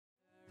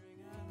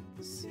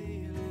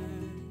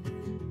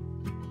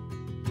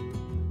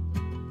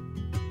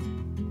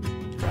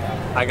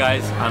Hi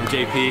guys, I'm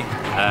JP.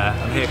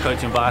 I'm here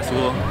coaching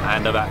basketball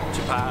and I'm at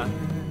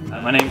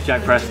Chapata. My name is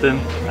Jack Preston.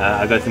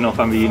 I go to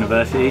Northumbria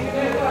University.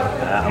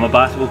 I'm a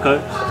basketball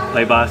coach,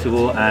 play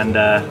basketball, and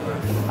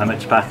I'm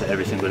at Chapata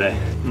every single day.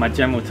 My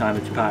general time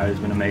at Chapata has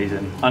been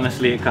amazing.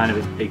 Honestly, it kind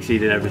of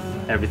exceeded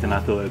everything I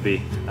thought it would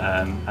be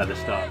at the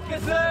start.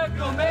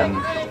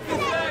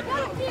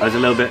 I was a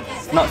little bit,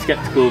 not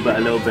skeptical, but a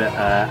little bit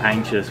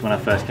anxious when I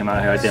first came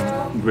out here. I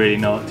didn't really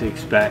know what to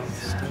expect.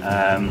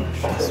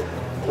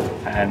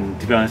 And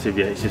to be honest with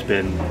you, it's just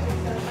been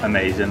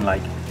amazing,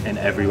 like in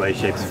every way,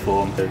 shape and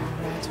form.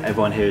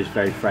 Everyone here is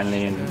very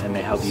friendly and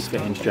they help you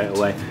fit in straight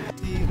away.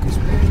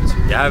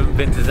 You haven't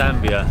been to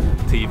Zambia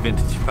till you've been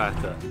to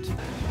Chapata.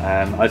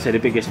 I'd say the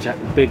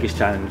biggest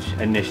challenge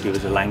initially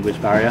was a language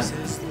barrier.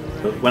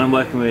 But when I'm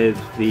working with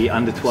the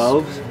under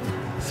 12s,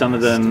 some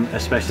of them,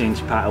 especially in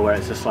Chapata where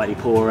it's a slightly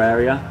poorer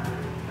area,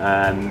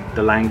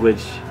 the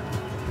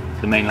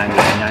main language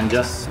is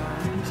Nyanja.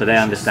 So they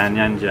understand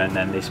Nyanja and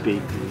then they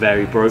speak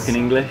very broken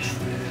English.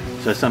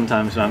 So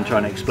sometimes when I'm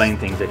trying to explain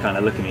things, they kind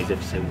of look at me as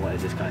if saying, what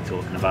is this guy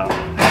talking about?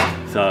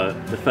 So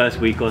the first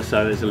week or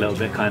so is a little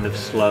bit kind of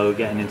slow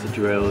getting into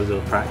drills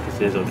or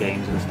practices or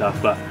games and stuff,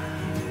 but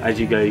as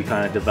you go you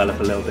kind of develop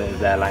a little bit of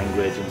their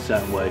language and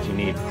certain words you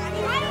need.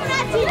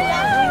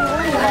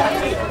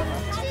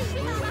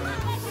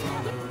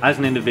 As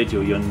an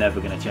individual, you're never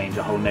going to change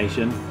a whole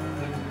nation.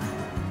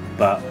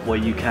 But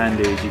what you can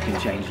do is you can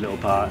change little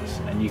parts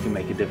and you can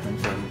make a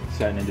difference in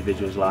certain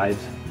individuals'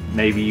 lives.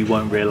 Maybe you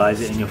won't realise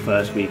it in your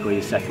first week or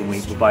your second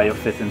week, but by your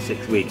 5th and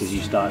 6th week, as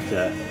you start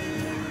to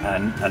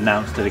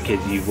announce to the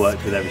kids you've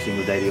worked with every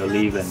single day that you're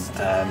leaving,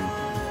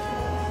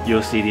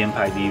 you'll see the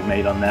impact that you've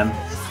made on them.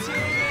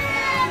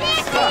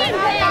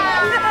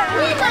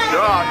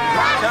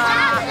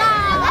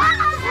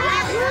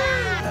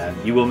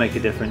 You will make a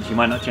difference. You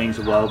might not change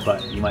the world,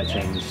 but you might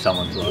change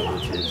someone's world,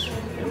 which is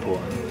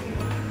important.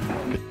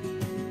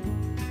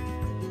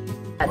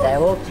 I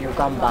hope you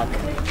come back.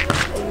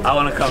 I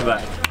want to come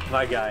back,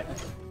 my guy.